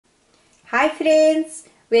Hi friends,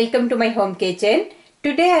 welcome to my home kitchen.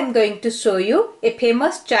 Today I am going to show you a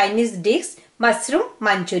famous Chinese dish, Mushroom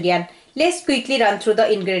Manchurian. Let's quickly run through the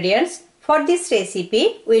ingredients. For this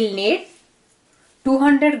recipe, we'll need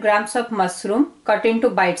 200 grams of mushroom cut into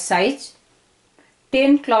bite size,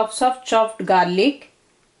 10 cloves of chopped garlic,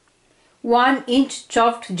 1 inch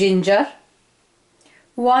chopped ginger,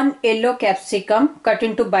 1 yellow capsicum cut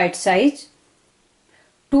into bite size,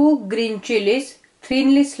 2 green chilies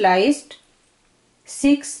thinly sliced,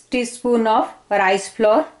 6 teaspoon of rice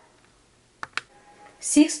flour,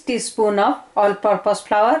 6 teaspoon of all-purpose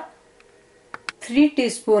flour, 3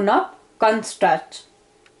 teaspoon of cornstarch,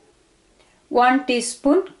 1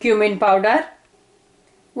 teaspoon cumin powder,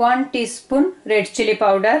 1 teaspoon red chili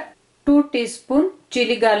powder, 2 teaspoon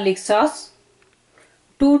chili garlic sauce,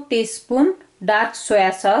 2 teaspoon dark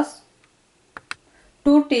soya sauce,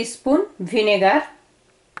 2 teaspoon vinegar,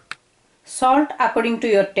 salt according to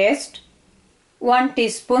your taste, 1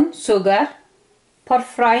 teaspoon sugar. For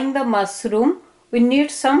frying the mushroom, we need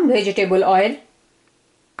some vegetable oil.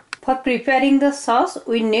 For preparing the sauce,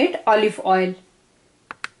 we need olive oil.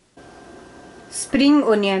 Spring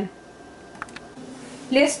onion.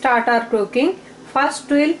 Let's start our cooking. First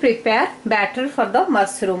we will prepare batter for the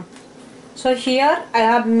mushroom. So here I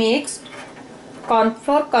have mixed corn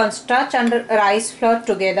flour, cornstarch and rice flour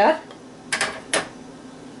together.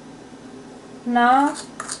 Now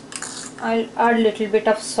I'll add little bit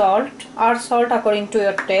of salt. Add salt according to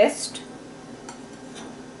your taste.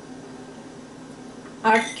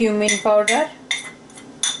 Add cumin powder,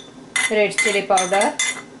 red chili powder.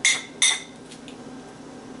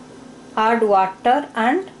 Add water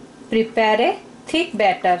and prepare a thick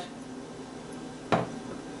batter.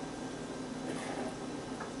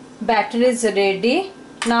 Batter is ready.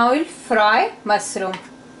 Now we'll fry mushroom.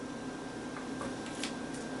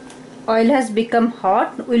 Oil has become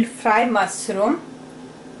hot. We'll fry mushroom.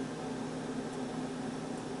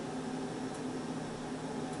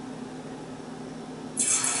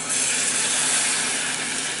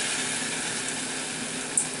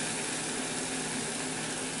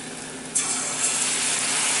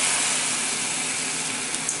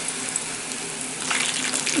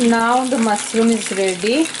 Now the mushroom is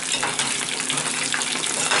ready.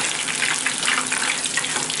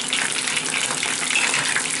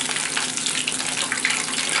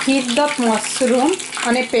 Keep the mushroom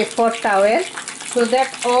on a paper towel so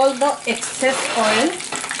that all the excess oil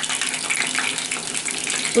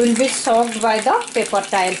will be soaked by the paper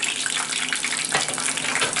towel.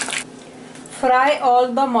 Fry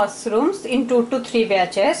all the mushrooms in 2 to 3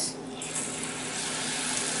 batches.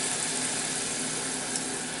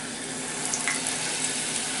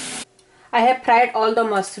 I have fried all the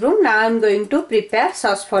mushroom. Now I am going to prepare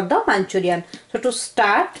sauce for the Manchurian. So to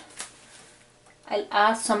start, I'll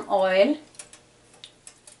add some oil.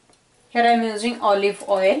 Here I am using olive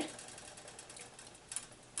oil.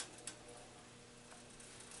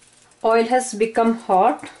 Oil has become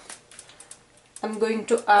hot. I'm going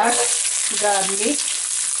to add garlic.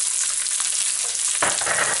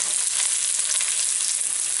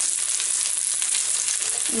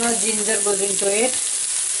 Now ginger goes into it.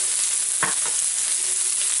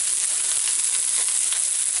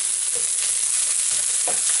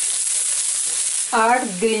 Add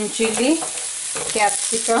green chili,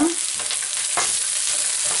 capsicum.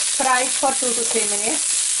 Fry it for 2 to 3 minutes.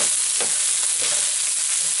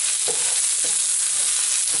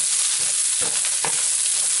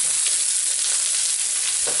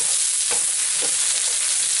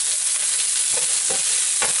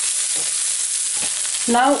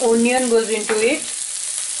 Now onion goes into it.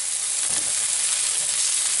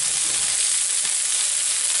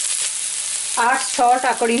 Add salt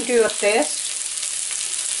according to your taste.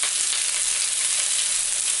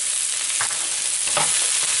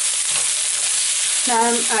 Now I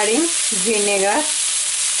am adding vinegar.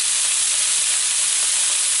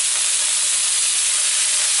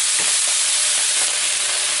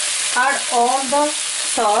 Add all the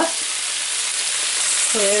sauce,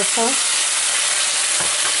 soya sauce,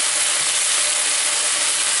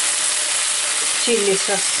 chili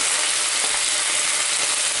sauce.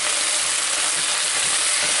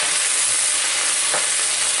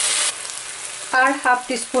 Add half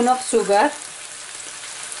teaspoon of sugar.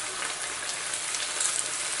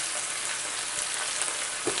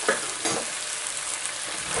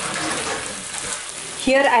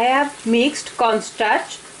 Here I have mixed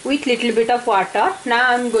cornstarch with little bit of water. Now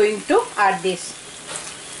I am going to add this.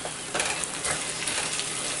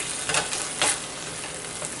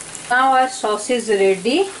 Now our sauce is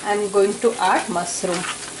ready. I am going to add mushroom.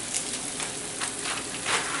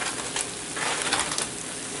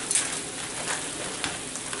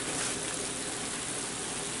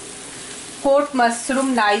 coat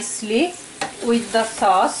mushroom nicely with the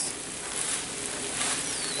sauce.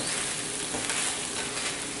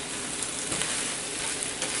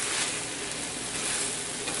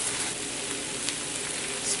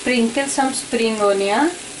 Sprinkle some spring onion.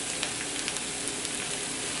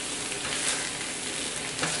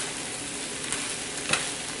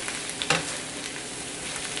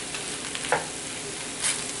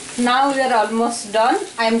 Now we are almost done.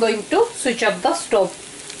 I am going to switch off the stove.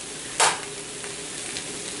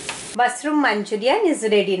 Mushroom Manchurian is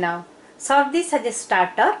ready now. Serve this as a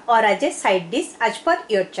starter or as a side dish as per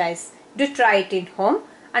your choice. Do try it in home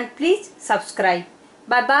and please subscribe.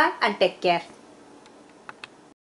 Bye bye and take care.